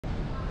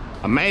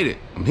I made it.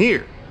 I'm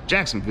here,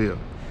 Jacksonville.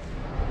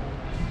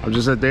 I'm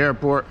just at the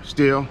airport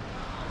still,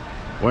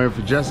 waiting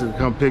for Jessica to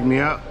come pick me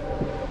up.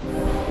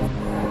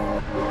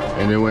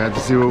 And then we have to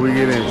see what we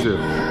get into.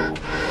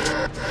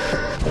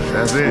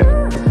 That's it.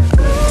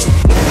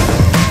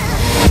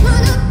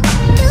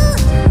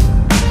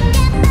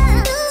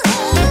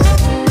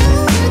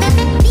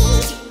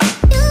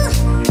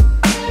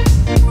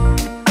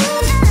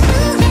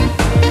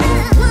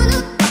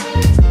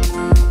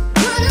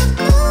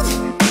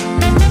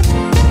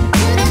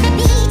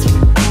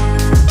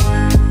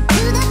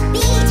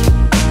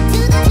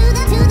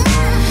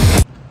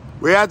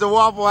 We're at the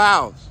Waffle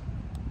House.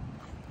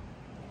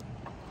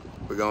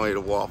 We're gonna eat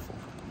a waffle.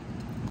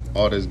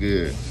 All that's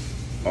good.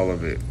 All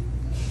of it.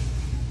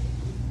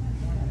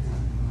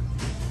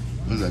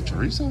 Was that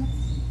chorizo?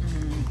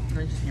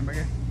 Just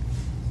hamburger.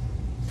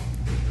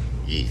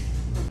 Yeah.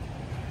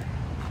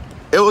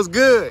 It was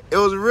good. It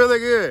was really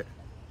good.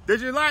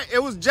 Did you like it?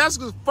 It was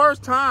Jessica's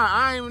first time.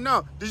 I didn't even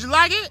know. Did you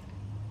like it?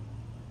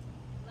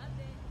 Loved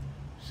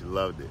it. She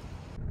loved it.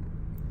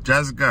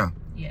 Jessica.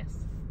 Yes.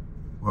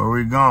 Where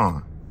we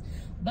going?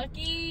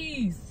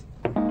 Buc-ee's.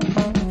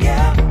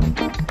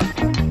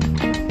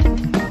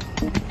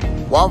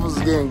 Waffles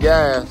is getting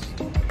gas.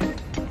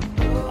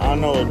 I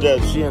know her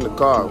Jess. She in the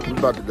car. We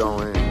about to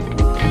go in.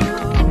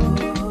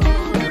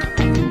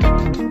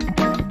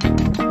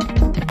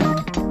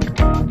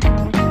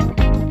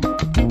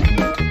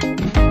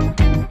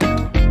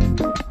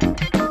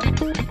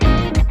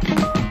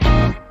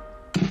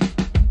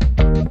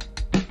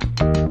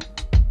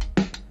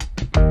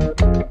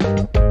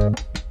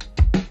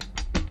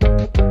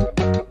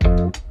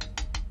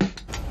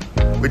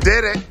 We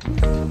did it.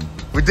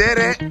 We did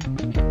it.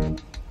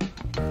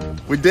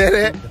 We did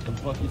it.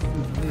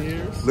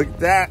 Look at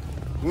that.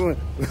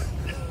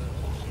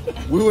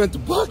 We went to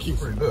Buc-ee's.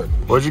 Pretty good.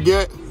 What'd you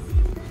get?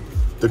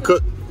 The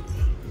cook.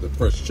 The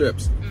fresh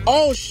chips.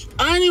 Oh,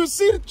 I didn't even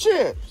see the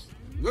chips.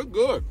 Look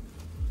good.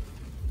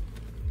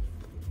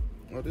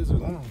 What is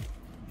it?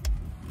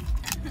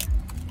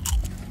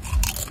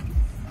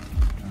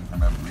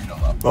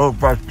 Oh,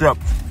 fresh chips.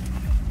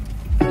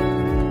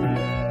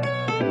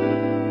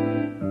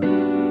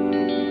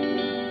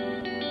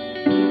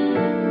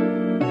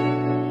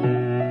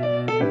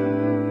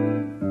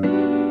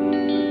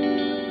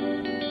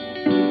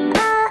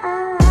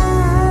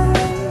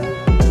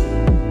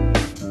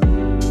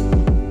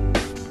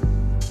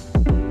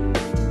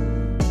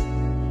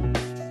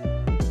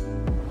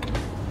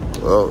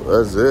 Well,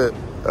 that's it.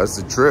 That's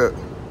the trip.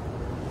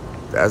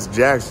 That's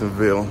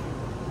Jacksonville.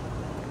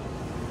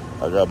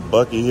 I got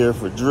Bucky here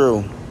for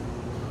Drew.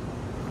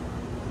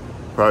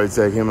 Probably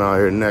take him out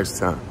here next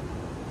time.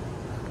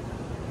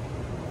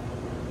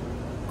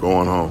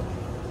 Going home.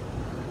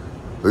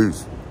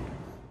 Peace.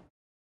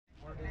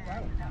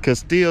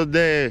 Castillo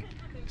de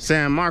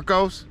San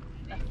Marcos.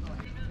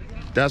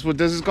 That's what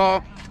this is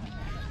called?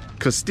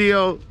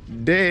 Castillo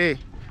de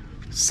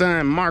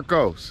San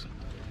Marcos.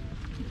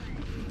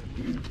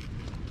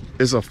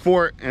 It's a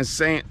fort in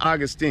St.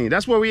 Augustine.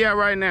 That's where we at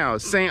right now,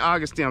 St.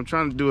 Augustine. I'm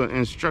trying to do an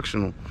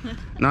instructional,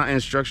 not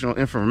instructional,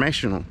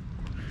 informational.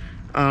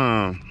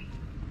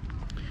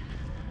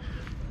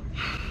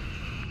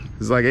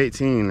 It's like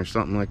 18 or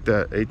something like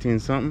that. 18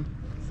 something?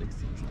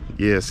 16 something.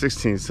 Yeah,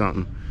 16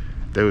 something.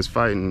 They was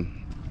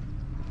fighting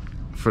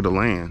for the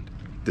land.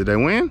 Did they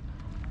win?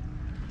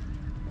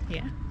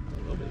 Yeah.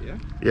 A little bit, yeah.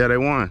 Yeah, they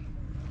won.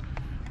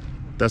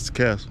 That's the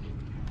castle.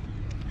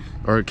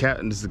 Or a cat.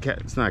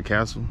 It's not a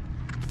castle.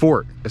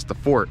 Fort. It's the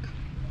fort.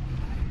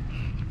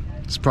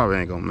 This probably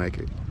ain't gonna make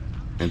it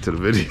into the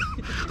video.